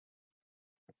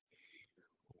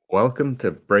Welcome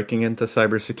to Breaking into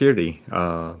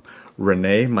Cybersecurity.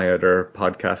 Renee, my other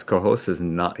podcast co-host, is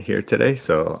not here today,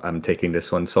 so I'm taking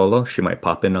this one solo. She might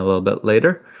pop in a little bit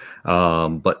later.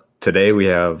 But today we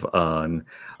have an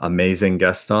amazing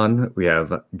guest on. We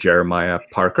have Jeremiah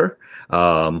Parker,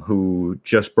 who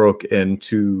just broke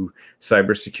into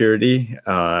cybersecurity,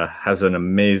 has an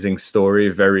amazing story,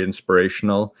 very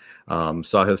inspirational.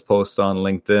 Saw his post on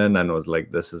LinkedIn and was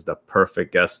like, this is the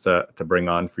perfect guest to bring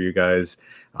on for you guys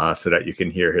so that you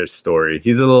can hear his story.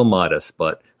 He's a little modest,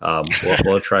 but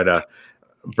we'll try to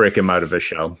break him out of his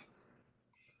shell.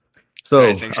 All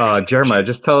right, So, thanks, Chris. I Jeremiah, appreciate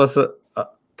it. just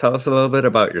tell us a little bit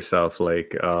about yourself.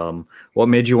 Like, what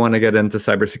made you want to get into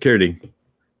cybersecurity?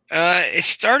 It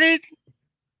started,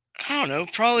 I don't know,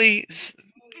 probably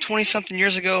 20 something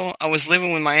years ago. I was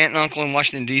living with my aunt and uncle in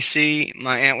Washington, D.C.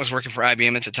 My aunt was working for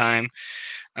IBM at the time.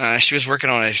 She was working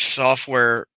on a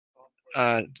software,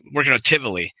 working on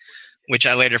Tivoli, which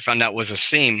I later found out was a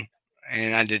SIEM,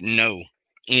 and I didn't know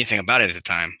anything about it at the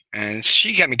time. And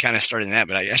she got me kind of started in that,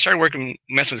 but I started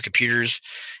messing with computers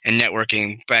and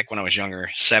networking back when I was younger,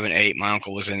 7, 8. My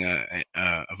uncle was in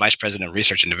a vice president of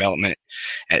research and development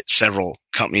at several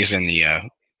companies in the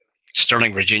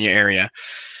Sterling, Virginia area.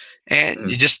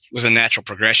 And it just was a natural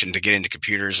progression to get into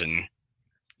computers and,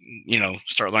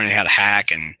 start learning how to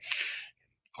hack and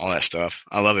all that stuff.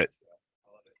 I love it.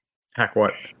 Hack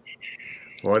what?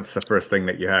 What's the first thing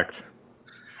that you hacked?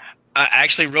 I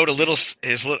actually wrote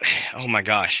oh my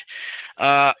gosh.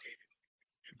 Uh,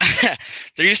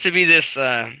 there used to be this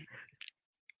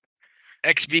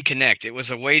XB Connect. It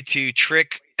was a way to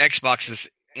trick Xboxes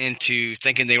into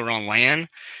thinking they were on LAN,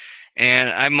 and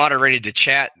I moderated the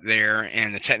chat there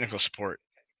and the technical support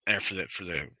there for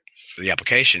the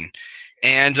application.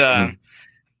 And I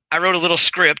wrote a little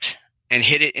script and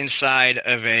hid it inside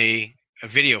of a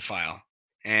video file.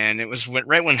 And it was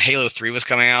right when Halo 3 was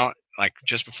coming out, like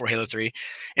just before Halo 3. And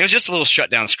it was just a little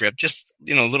shutdown script, just,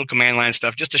 little command line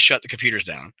stuff just to shut the computers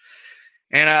down.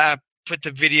 And I put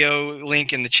the video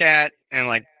link in the chat,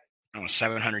 and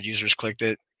 700 users clicked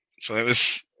it. So it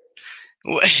was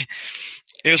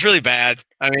really bad.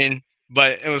 I mean,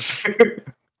 but it was,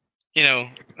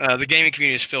 the gaming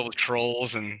community is filled with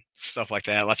trolls and stuff like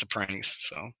that. Lots of pranks.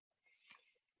 So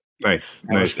Nice.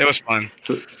 it was fun.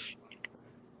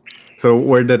 So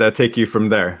where did that take you from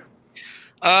there?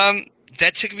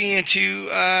 That took me into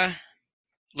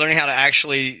learning how to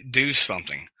actually do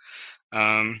something.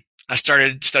 I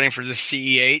started studying for the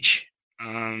CEH,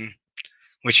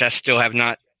 which I still have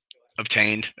not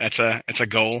obtained. It's a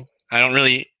goal. I don't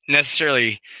really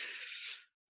necessarily.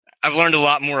 I've learned a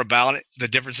lot more about it, the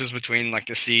differences between like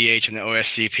the CEH and the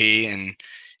OSCP and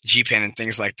GPAN and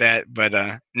things like that. But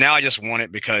now I just want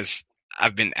it because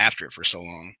I've been after it for so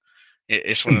long.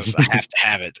 It's one of those, I have to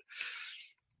have it.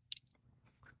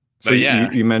 So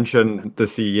you mentioned the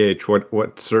CEH.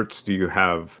 What certs do you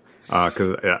have?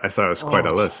 Because I saw it was quite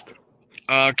a list.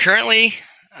 Currently,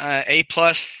 A+,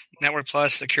 Network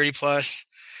Plus, Security Plus,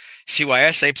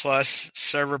 CYS A+,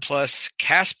 Server Plus,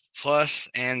 CASP Plus,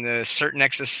 and the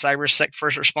CertNexus CyberSec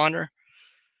First Responder.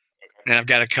 And I've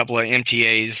got a couple of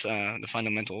MTAs, the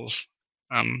fundamentals.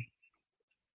 A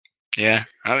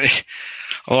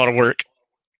lot of work.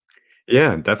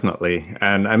 Yeah, definitely.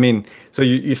 And I mean, so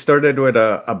you started with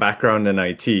a background in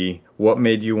IT. What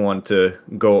made you want to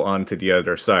go on to the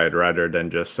other side rather than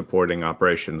just supporting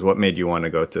operations? What made you want to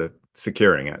go to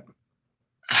securing it?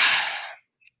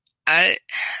 I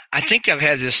think I've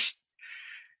had this,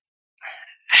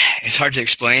 it's hard to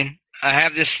explain. I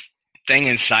have this thing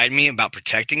inside me about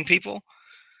protecting people.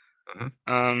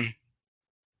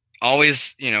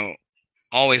 Always,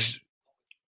 always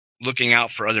looking out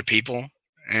for other people,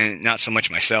 and not so much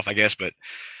myself, I guess, but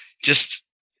just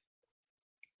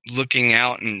looking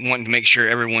out and wanting to make sure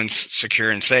everyone's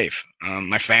secure and safe.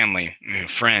 My family,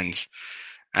 friends.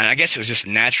 And I guess it was just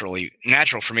natural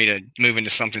for me to move into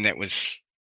something that was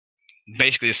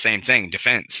basically the same thing,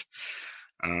 defense.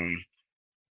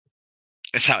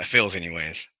 That's how it feels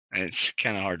anyways. It's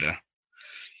kind of hard to,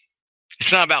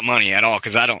 it's not about money at all.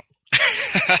 Cause I don't,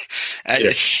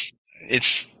 it's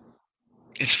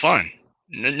fun.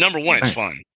 Number one, it's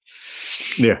fun.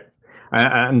 Yeah.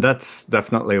 And that's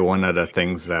definitely one of the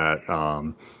things that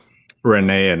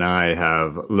Renee and I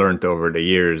have learned over the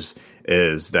years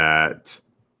is that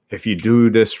if you do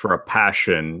this for a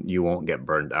passion, you won't get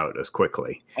burned out as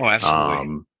quickly. Oh,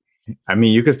 absolutely. I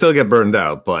mean, you can still get burned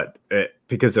out, but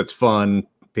because it's fun,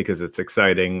 because it's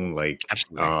exciting, like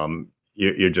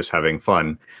you're just having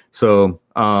fun. So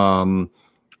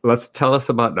let's tell us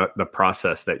about the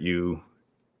process that you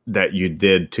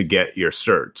did to get your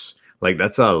certs. Like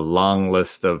that's a long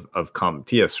list of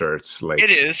CompTIA certs. It Like,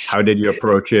 is. how did you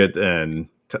approach it, and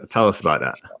tell us about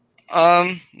that?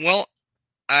 Well,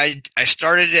 I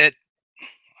started at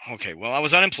okay. Well, I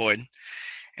was unemployed,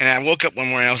 and I woke up one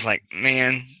morning. I was like,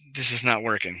 man, this is not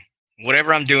working.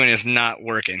 Whatever I'm doing is not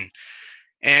working.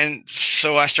 And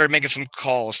so I started making some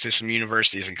calls to some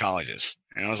universities and colleges,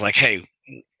 and I was like, hey,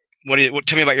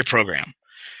 tell me about your program.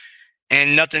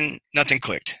 And nothing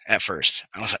clicked at first.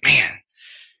 I was like, man.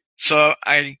 So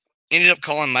I ended up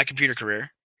calling My Computer Career,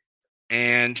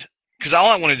 and because all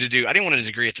I wanted to do, I didn't want a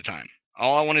degree at the time.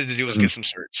 All I wanted to do was Mhm. get some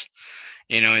certs,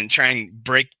 and try and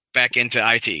break back into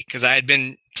IT because I had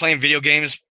been playing video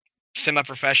games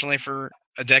semi-professionally for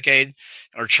a decade,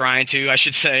 or trying to, I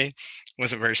should say.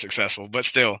 Wasn't very successful, but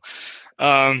still.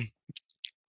 Um,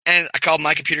 and I called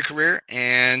My Computer Career,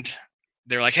 and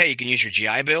they're like, hey, you can use your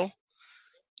GI Bill,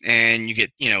 and you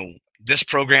get, this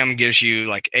program gives you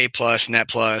like A plus, Net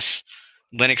plus,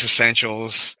 Linux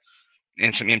Essentials,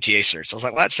 and some MTA certs. I was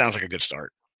like, well, that sounds like a good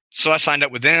start. So I signed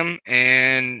up with them,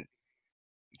 and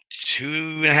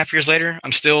 2.5 years later, I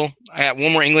got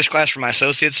one more English class for my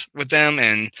associates with them,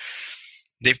 and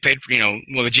they've paid,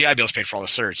 well, the GI Bill's paid for all the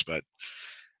certs, but,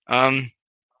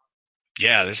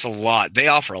 yeah, there's a lot. They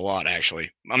offer a lot,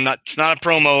 actually. It's not a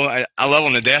promo. I love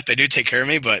them to death. They do take care of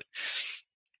me, but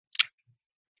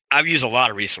I've used a lot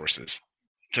of resources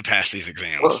to pass these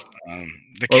exams. Well,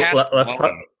 The well, CASP let's talk.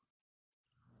 alone.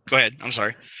 Go ahead. I'm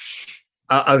sorry.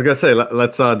 I was gonna say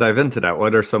let's dive into that.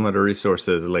 What are some of the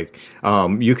resources? Like,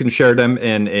 you can share them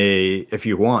in if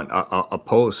you want a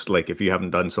post, like if you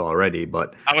haven't done so already,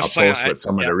 but I was a planning post on, with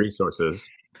some of yeah, the resources.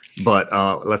 But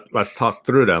let's talk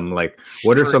through them. Like,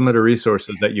 what are for some of the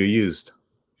resources that you used?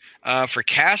 for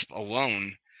CASP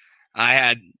alone, I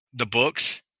had the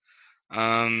books.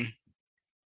 Um,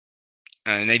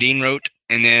 Nadine wrote,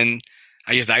 and then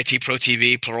I used IT Pro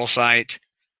TV, Pluralsight,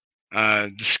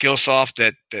 the Skillsoft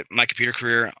that My Computer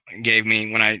Career gave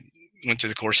me when I went through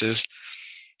the courses,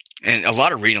 and a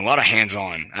lot of reading, a lot of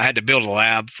hands-on. I had to build a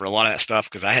lab for a lot of that stuff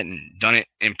because I hadn't done it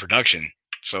in production.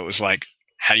 So it was like,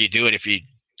 how do you do it if you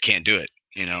can't do it?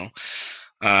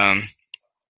 Um,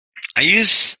 I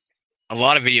use a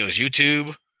lot of videos,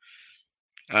 YouTube.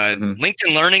 Hmm.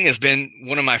 LinkedIn Learning has been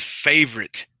one of my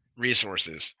favorite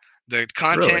resources. The Really?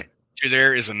 content through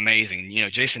there is amazing.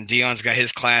 Jason Dion's got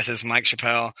his classes, Mike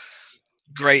Chappelle,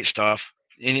 great stuff.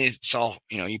 And it's all,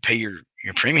 you pay your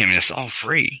premium and it's all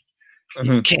free.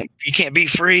 You Hmm. can't beat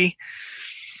free.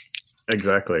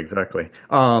 Exactly, exactly.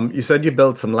 You said you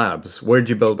built some labs. Where'd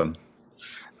you build them?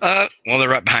 Well, they're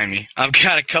right behind me. I've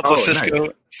got a couple of Oh, nice.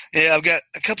 Cisco. Yeah, I've got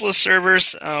a couple of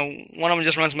servers. One of them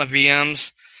just runs my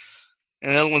VMs,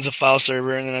 and the other one's a file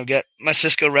server. And then I've got my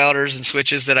Cisco routers and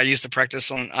switches that I used to practice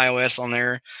on iOS on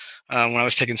there when I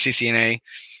was taking CCNA.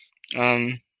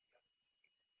 Um,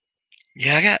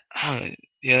 yeah,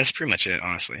 yeah, that's pretty much it,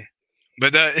 honestly.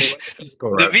 But You went the physical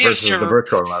the route VM versus the server,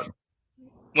 virtual route.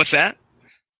 what's that?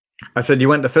 I said you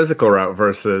went the physical route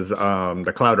versus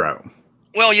the cloud route.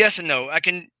 Well, yes and no.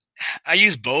 I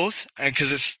use both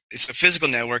because it's a physical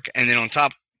network, and then on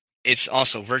top, it's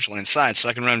also virtual inside, so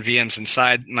I can run VMs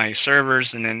inside my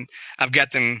servers, and then I've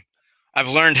got them. I've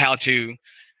learned how to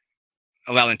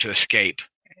allow them to escape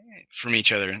from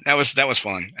each other. That was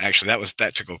fun, actually.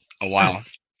 That took a while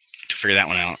to figure that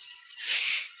one out.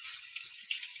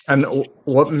 And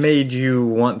what made you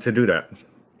want to do that?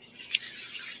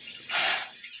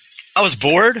 I was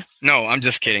bored. No, I'm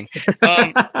just kidding.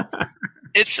 Um,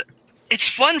 it's it's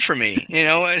fun for me,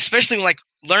 especially like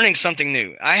learning something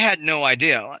new. I had no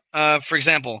idea. For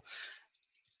example,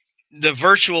 the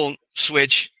virtual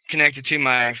switch connected to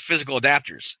my physical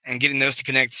adapters and getting those to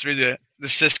connect through the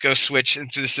Cisco switch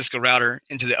and through the Cisco router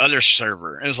into the other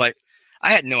server. It was like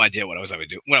I had no idea what I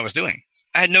was doing.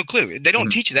 I had no clue. They don't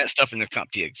Mhm. teach you that stuff in the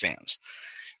CompTIA exams,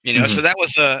 So Mhm. that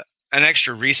was an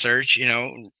extra research.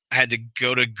 I had to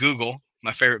go to Google,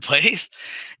 my favorite place,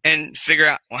 and figure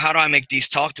out, well, how do I make these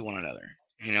talk to one another?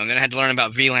 Then I had to learn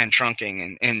about VLAN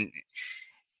trunking and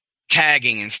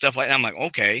tagging and stuff like that. I'm like,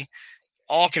 okay,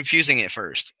 all confusing at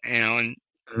first, and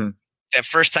Mhm. that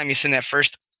first time you send that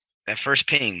first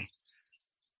ping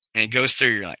and it goes through,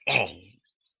 you're like, oh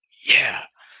yeah,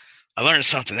 I learned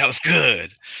something. That was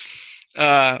good.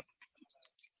 Uh,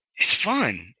 it's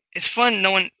fun. It's fun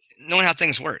knowing how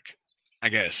things work, I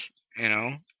guess,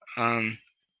 um,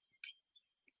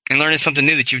 and learning something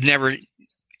new that you've never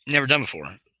done before.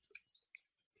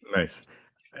 Nice.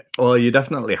 Well, you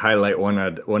definitely highlight one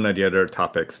of the other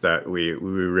topics that we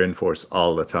reinforce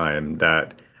all the time,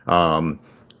 that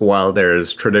while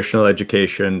there's traditional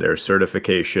education, there's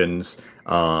certifications,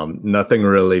 nothing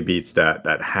really beats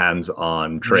that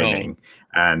hands-on No. training.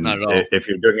 Not And at all. if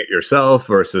you're doing it yourself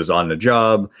versus on the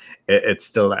job, it's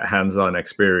still that hands-on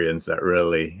experience that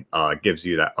really gives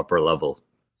you that upper level.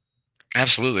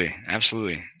 Absolutely,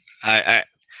 absolutely. I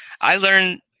I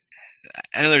learned.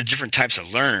 I know there are different types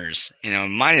of learners.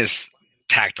 Mine is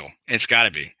tactile. It's got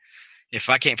to be. If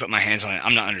I can't put my hands on it,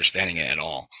 I'm not understanding it at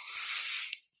all.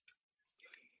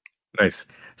 Nice.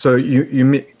 So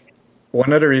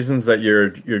one of the reasons that your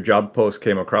job post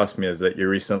came across me is that you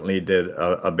recently did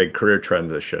a big career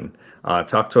transition.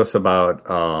 Talk to us about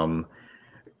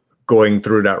going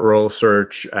through that role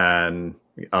search and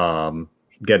um,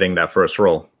 getting that first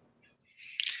role.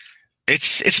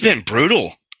 It's been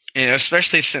brutal,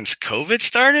 especially since COVID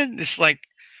started. It's like,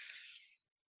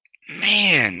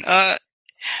 man,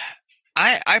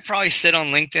 I probably sit on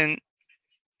LinkedIn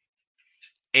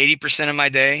 80% of my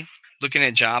day looking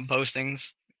at job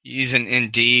postings, using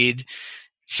Indeed,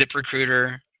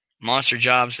 ZipRecruiter, Monster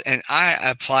Jobs, and I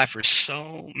apply for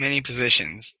so many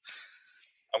positions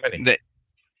How many? that,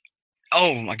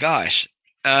 oh my gosh,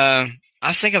 uh,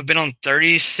 I think I've been on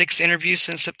 36 interviews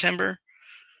since September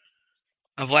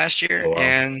of last year, Oh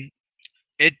wow. and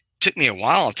it took me a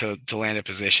while to land a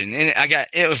position, and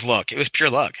it was luck. It was pure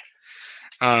luck.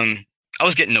 I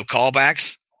was getting no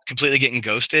callbacks, completely getting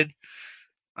ghosted.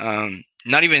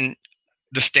 Not even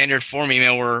the standard form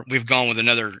email where we've gone with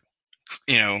another,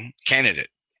 candidate.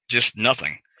 Just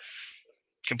nothing.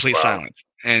 Complete Wow. silence.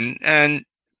 And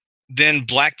then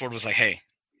Blackboard was like, "Hey,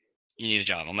 you need a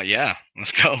job." I'm like, "Yeah,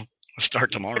 let's go. Let's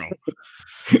start tomorrow."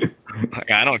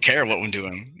 Like, I don't care what I'm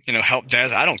doing. Help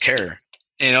desk. I don't care.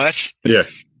 That's Yeah.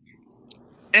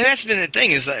 and that's been the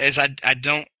thing is I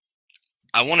don't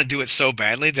I want to do it so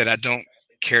badly that I don't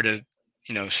care to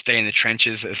stay in the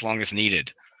trenches as long as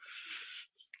needed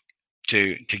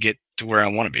to get to where I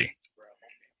want to be.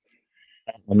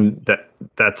 And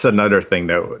that's another thing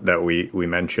that we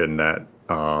mentioned that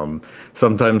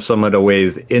sometimes some of the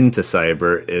ways into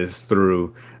cyber is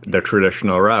through the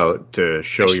traditional route to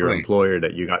show your Absolutely, employer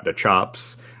that you got the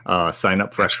chops, sign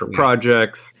up for extra absolutely,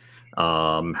 projects,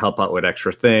 help out with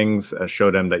extra things,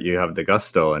 show them that you have the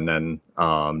gusto, and then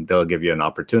they'll give you an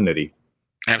opportunity.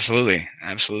 absolutely,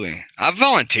 absolutely. I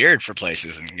volunteered for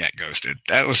places and got ghosted.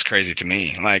 That was crazy to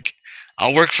me. Like,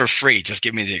 I'll work for free. Just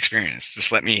give me the experience.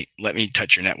 Just let me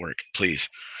touch your network, please.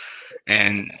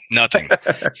 And nothing.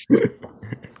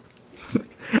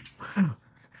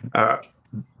 uh,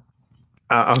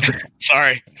 I'll say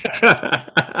Sorry.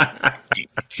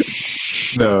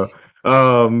 no.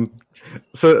 Um,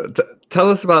 So tell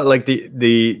us about like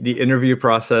the interview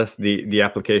process, the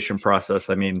application process.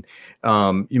 I mean,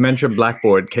 you mentioned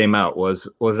Blackboard came out. Was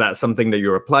that something that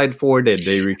you applied for? Did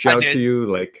they reach I out to did. you?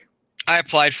 Like, I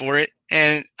applied for it,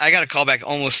 and I got a call back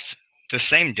almost the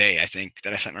same day. I think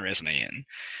that I sent my resume in,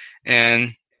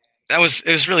 and it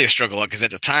was really a struggle because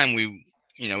at the time we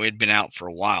had been out for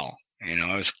a while.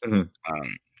 I was mhm,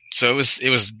 um, so it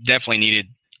was definitely needed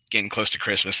getting close to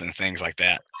Christmas and things like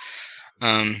that.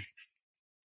 Um,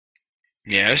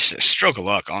 yeah, it's a stroke of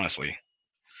luck, honestly.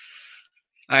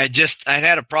 I'd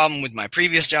had a problem with my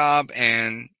previous job,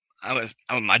 and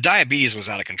my diabetes was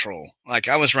out of control. Like,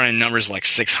 I was running numbers like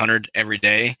 600 every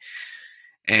day,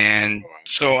 and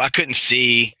so I couldn't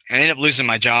see. I ended up losing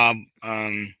my job,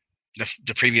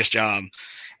 the previous job,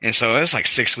 and so it was like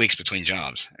 6 weeks between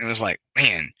jobs. And it was like,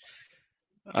 man.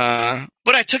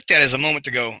 But I took that as a moment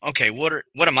to go, okay, what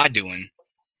am I doing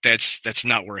that's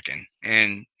not working?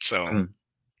 And so, mhm.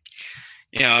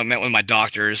 I met with my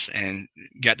doctors and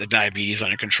got the diabetes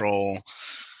under control.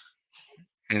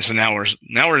 And so now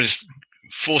we're just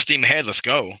full steam ahead. Let's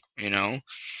go.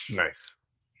 Nice.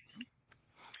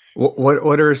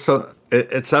 What are some?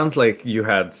 It sounds like you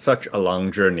had such a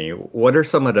long journey. What are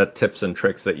some of the tips and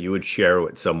tricks that you would share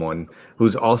with someone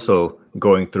who's also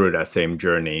going through that same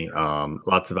journey?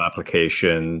 Lots of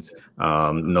applications,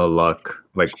 no luck.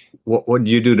 Like, what do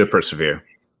you do to persevere?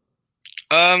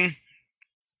 Um,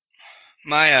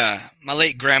 my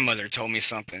late grandmother told me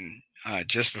something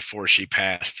just before she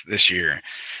passed this year.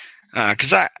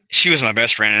 Because she was my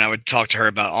best friend, and I would talk to her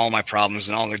about all my problems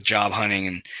and all the job hunting.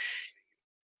 And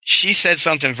she said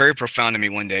something very profound to me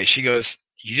one day. She goes,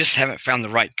 "You just haven't found the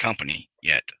right company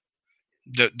yet.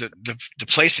 The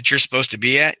place that you're supposed to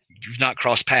be at, you've not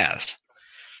crossed paths."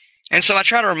 And so I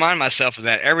try to remind myself of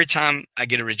that every time I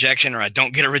get a rejection or I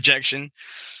don't get a rejection.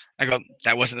 I go,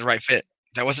 "That wasn't the right fit.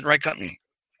 That wasn't the right company.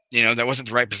 That wasn't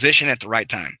the right position at the right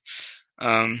time."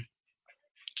 Um,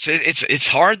 so it's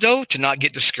hard though to not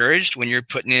get discouraged when you're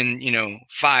putting in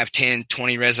 5, 10,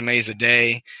 20 resumes a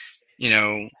day, you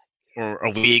know, or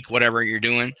a week, whatever you're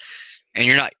doing, and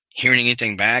you're not hearing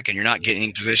anything back, and you're not getting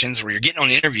any positions, where you're getting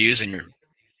on interviews and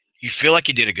you feel like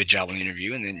you did a good job on the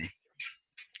interview, and then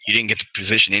you didn't get the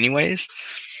position anyways,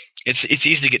 it's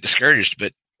easy to get discouraged.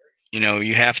 But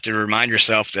you have to remind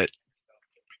yourself that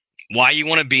why you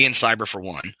want to be in cyber, for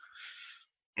one,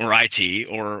 or IT,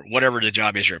 or whatever the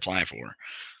job is you're applying for.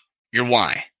 Your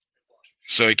why.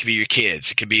 So it could be your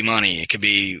kids, it could be money, it could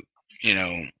be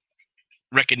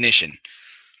recognition.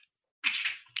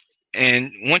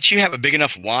 And once you have a big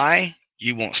enough why,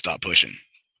 you won't stop pushing.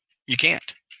 You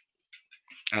can't.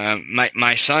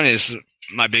 My son is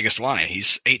my biggest why.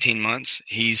 He's 18 months.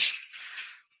 He's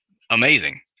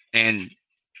amazing, and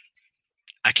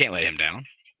I can't let him down.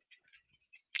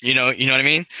 You know what I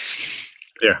mean?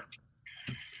 Yeah.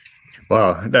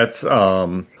 Wow, that's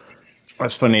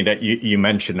funny that you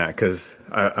mentioned that, because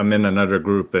I'm in another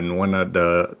group, and one of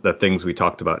the things we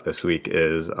talked about this week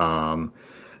is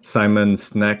Simon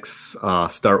Sinek's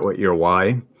 "Start with Your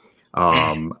Why,"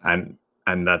 and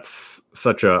that's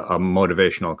such a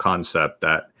motivational concept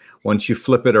that once you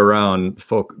flip it around,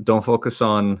 don't focus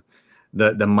on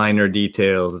the minor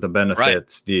details, the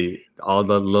benefits, right, all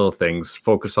the little things.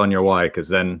 Focus on your why, because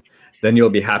then you'll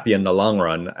be happy in the long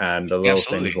run, and the little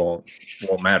things won't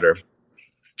matter.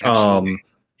 Absolutely.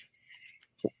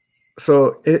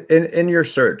 So in your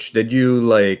search, did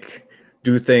you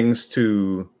do things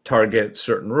to target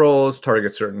certain roles,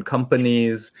 target certain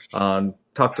companies?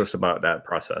 Talk to us about that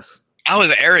process. I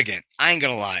was arrogant. I ain't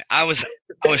gonna lie. I was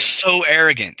so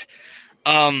arrogant.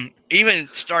 Even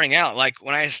starting out, like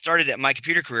when I started at my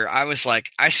computer career, I was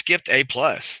like, I skipped A+.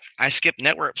 I skipped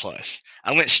Network Plus.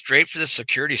 I went straight for the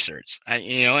security certs. And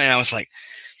I was like,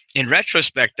 in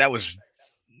retrospect, that was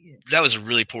a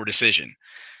really poor decision,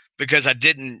 because I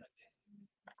didn't,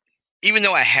 even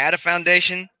though I had a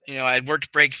foundation, I'd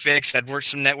worked break fix, I'd worked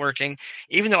some networking.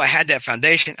 Even though I had that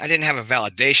foundation, I didn't have a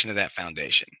validation of that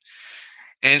foundation.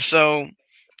 And so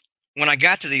when I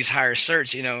got to these higher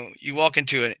certs, you walk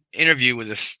into an interview with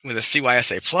a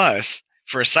CYSA Plus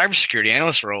for a cybersecurity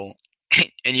analyst role,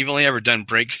 and you've only ever done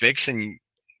break fix, and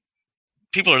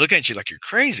people are looking at you like you're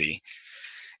crazy.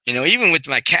 Even with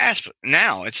my CASP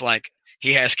now, it's like,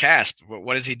 he has CASP, but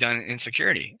what has he done in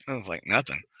security? I was like,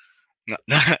 nothing. No,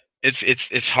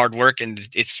 it's hard work, and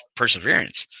it's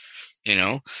perseverance.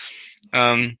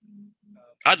 I'd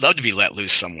love to be let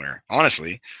loose somewhere.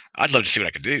 Honestly, I'd love to see what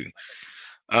I could do.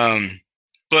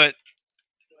 But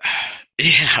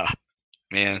yeah,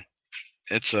 man,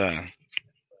 it's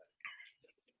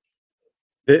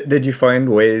Did you find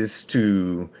ways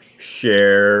to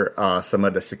share some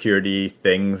of the security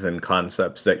things and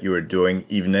concepts that you were doing,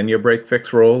 even in your break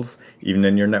fix roles, even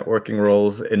in your networking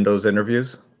roles, in those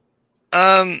interviews?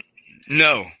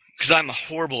 No, because I'm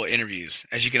horrible at interviews,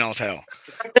 as you can all tell.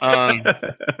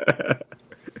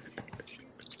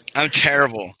 I'm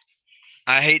terrible.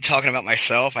 I hate talking about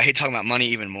myself. I hate talking about money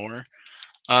even more.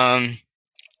 No,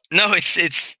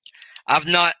 it's I've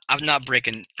not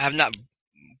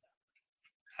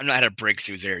had a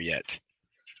breakthrough there yet.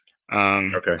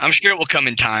 Okay. I'm sure it will come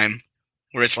in time,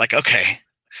 where it's like, okay,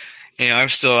 I'm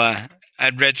still.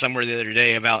 I'd read somewhere the other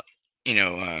day about,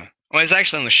 well, it's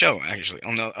actually on the show,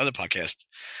 on the other podcast,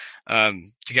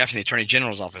 the guy from the Attorney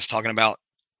General's office talking about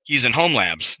using home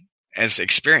labs as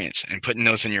experience and putting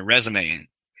those in your resume,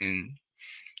 and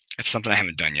it's something I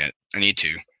haven't done yet. I need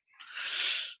to.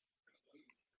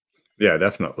 Yeah,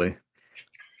 definitely.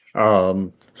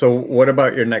 So what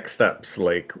about your next steps?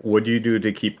 Like, what do you do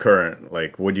to keep current?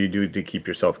 Like, what do you do to keep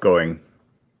yourself going?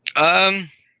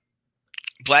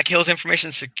 Black Hills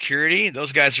Information Security,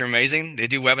 those guys are amazing. They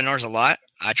do webinars a lot.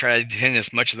 I try to attend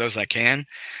as much of those as I can.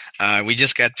 We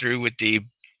just got through with the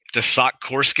SOC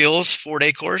Core Skills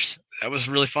 4-day course. That was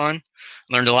really fun.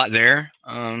 Learned a lot there.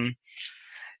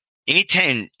 Any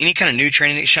kind of new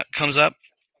training that comes up,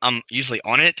 I'm usually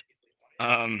on it.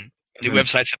 New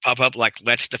websites that pop up, like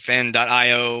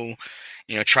letsdefend.io,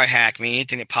 try hack me,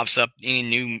 anything that pops up, any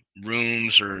new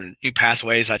rooms or new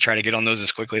pathways, I try to get on those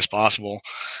as quickly as possible,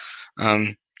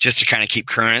 just to kind of keep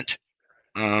current.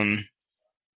 I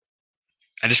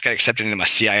just got accepted into my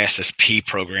CISSP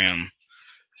program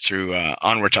through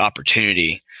Onward to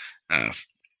Opportunity, and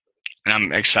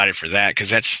I'm excited for that,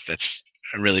 because that's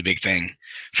a really big thing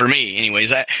for me.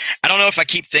 Anyways, I don't know if I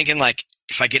keep thinking, like,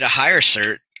 if I get a higher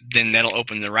cert, then that'll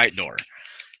open the right door.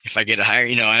 If I get a higher,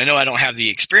 I know I don't have the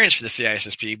experience for the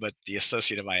CISSP, but the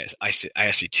associate of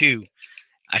ISC2,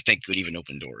 I think would even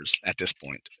open doors at this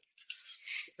point.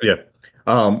 Yeah.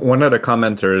 One of the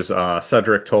commenters,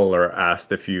 Cedric Toller,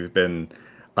 asked if you've been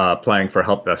applying for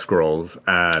help desk roles,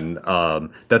 and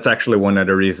that's actually one of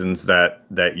the reasons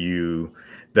that you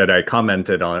that I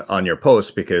commented on your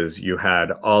post because you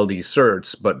had all these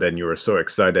certs, but then you were so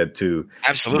excited to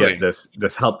Absolutely. get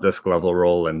this help desk level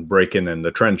role and break in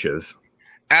the trenches.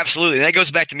 Absolutely. That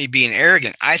goes back to me being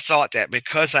arrogant. I thought that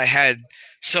because I had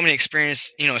so many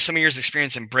experience, so many years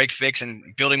experience in break fix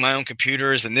and building my own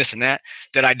computers and this and that,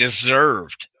 that I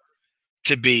deserved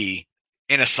to be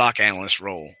in a SOC analyst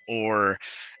role or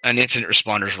an incident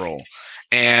responders role.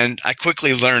 And I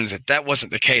quickly learned that that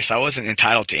wasn't the case. I wasn't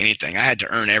entitled to anything. I had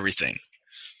to earn everything,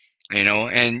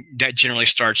 and that generally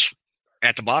starts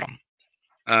at the bottom.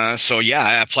 So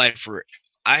yeah,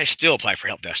 I still apply for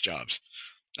help desk jobs.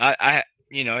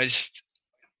 It's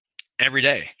every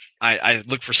day. I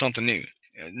look for something new.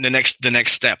 The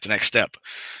next step.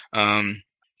 Um,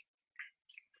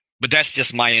 but that's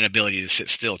just my inability to sit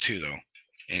still too, though.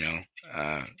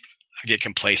 I get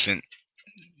complacent,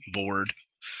 bored.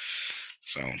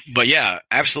 So, but yeah,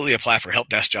 absolutely apply for help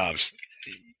desk jobs.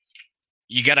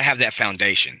 You got to have that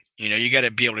foundation. You got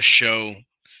to be able to show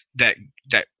that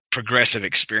progressive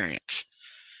experience,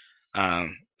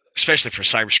 especially for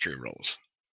cybersecurity roles.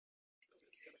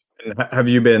 Have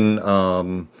you been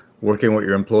working with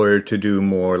your employer to do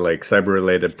more like cyber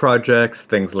related projects,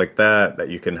 things like that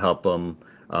you can help them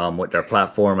with their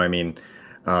platform? I mean,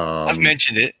 I've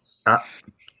mentioned it.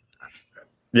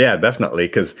 Yeah, definitely,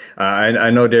 because I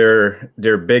know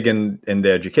they're big in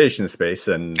the education space,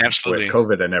 and with Absolutely.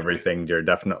 COVID and everything, they're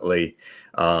definitely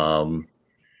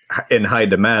in high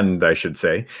demand, I should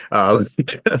say.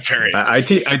 Very. I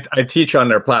teach on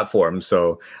their platform,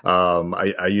 so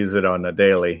I use it on a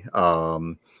daily.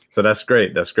 So that's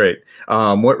great. That's great.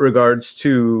 With regards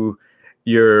to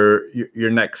your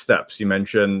next steps, you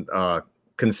mentioned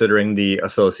considering the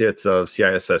associates of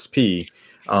CISSP.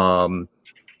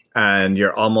 And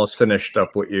you're almost finished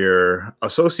up with your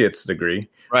associate's degree.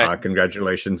 Right.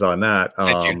 Congratulations on that.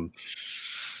 Thank you.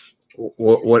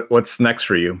 What's next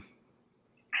for you?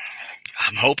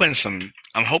 I'm hoping a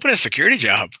security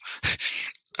job.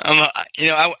 I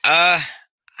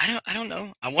don't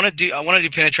know. I want to do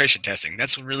penetration testing.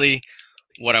 That's really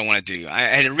what I want to do. I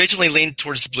had originally leaned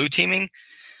towards the blue teaming,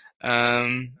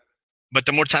 but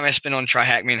the more time I spend on Try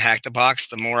Hack Me and Hack the Box,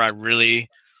 the more I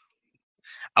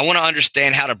want to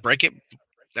understand how to break it.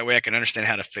 That way, I can understand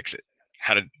how to fix it,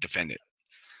 how to defend it.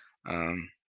 And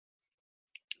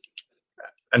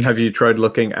have you tried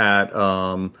looking at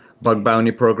bug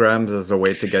bounty programs as a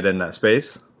way to get in that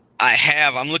space? I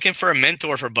have. I'm looking for a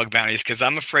mentor for bug bounties because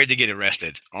I'm afraid to get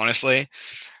arrested. Honestly,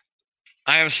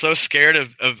 I am so scared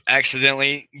of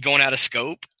accidentally going out of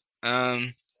scope.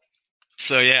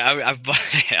 So yeah,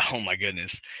 oh my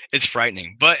goodness, it's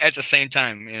frightening. But at the same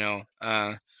time,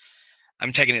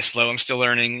 I'm taking it slow. I'm still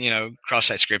learning,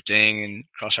 cross-site scripting and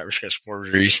cross-site script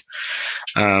forgeries.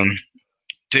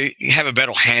 To have a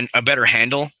better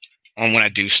handle on when I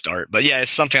do start. But yeah, it's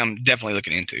something I'm definitely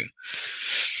looking into.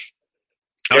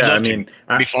 It'd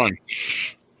be fun.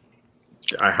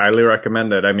 I highly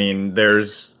recommend it. I mean,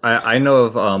 I know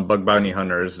of bug bounty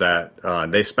hunters that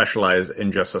they specialize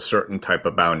in just a certain type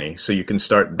of bounty. So you can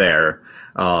start there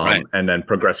Right. and then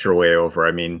progress your way over.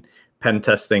 I mean, pen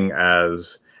testing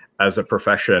as a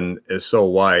profession is so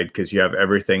wide because you have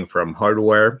everything from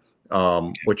hardware,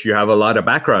 which you have a lot of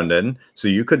background in. So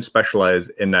you could specialize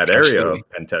in that area Absolutely. of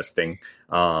pen testing,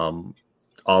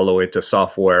 all the way to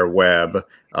software, web,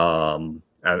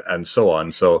 and so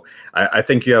on. So I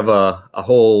think you have a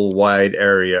whole wide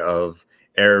area of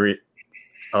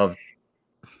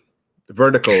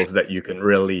verticals that you can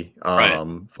really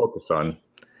focus on.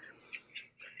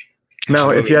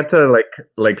 Now, if you had to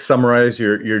like summarize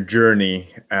your journey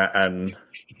and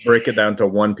break it down to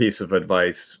one piece of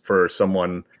advice for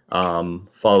someone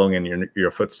following in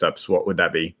your footsteps, what would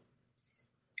that be?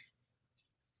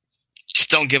 Just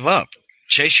don't give up.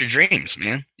 Chase your dreams,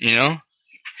 man. I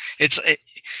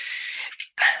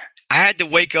had to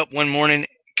wake up one morning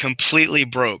completely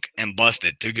broke and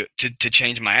busted to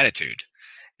change my attitude.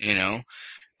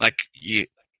 Like you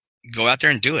go out there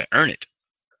and do it, earn it.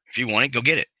 If you want it, go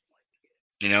get it.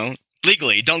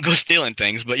 Legally, don't go stealing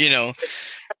things, but you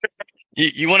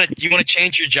want to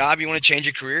change your job, you want to change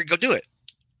your career, go do it.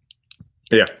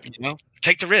 Yeah.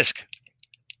 Take the risk.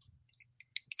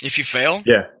 If you fail,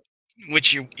 yeah,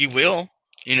 which you will,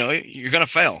 you're going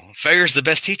to fail. Failure is the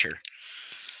best teacher.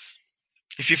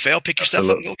 If you fail, pick yourself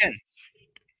up and go again.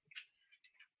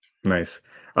 Nice.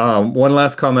 One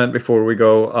last comment before we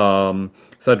go.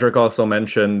 Cedric also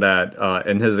mentioned that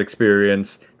in his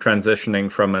experience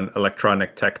transitioning from an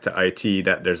electronic tech to IT,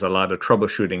 that there's a lot of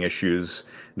troubleshooting issues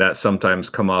that sometimes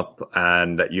come up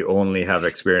and that you only have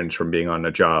experience from being on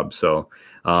a job. So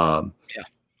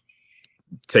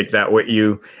take that with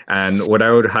you. And what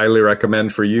I would highly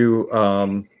recommend for you,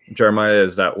 Jeremiah,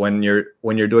 is that when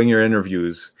you're doing your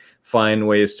interviews, find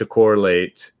ways to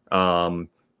correlate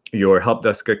your help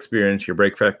desk experience, your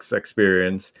break fix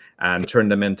experience, and turn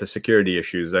them into security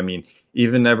issues. I mean,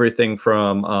 even everything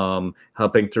from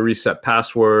helping to reset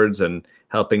passwords and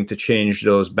helping to change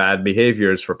those bad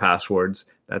behaviors for passwords,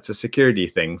 that's a security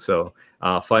thing. So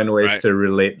find ways to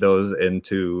relate those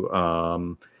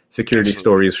into security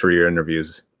stories for your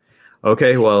interviews.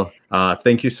 Okay, well,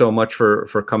 thank you so much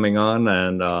for coming on,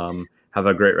 and have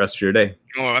a great rest of your day.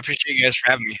 Oh, I appreciate you guys for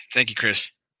having me. Thank you,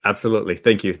 Chris. Absolutely.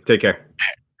 Thank you. Take care.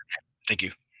 Thank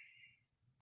you.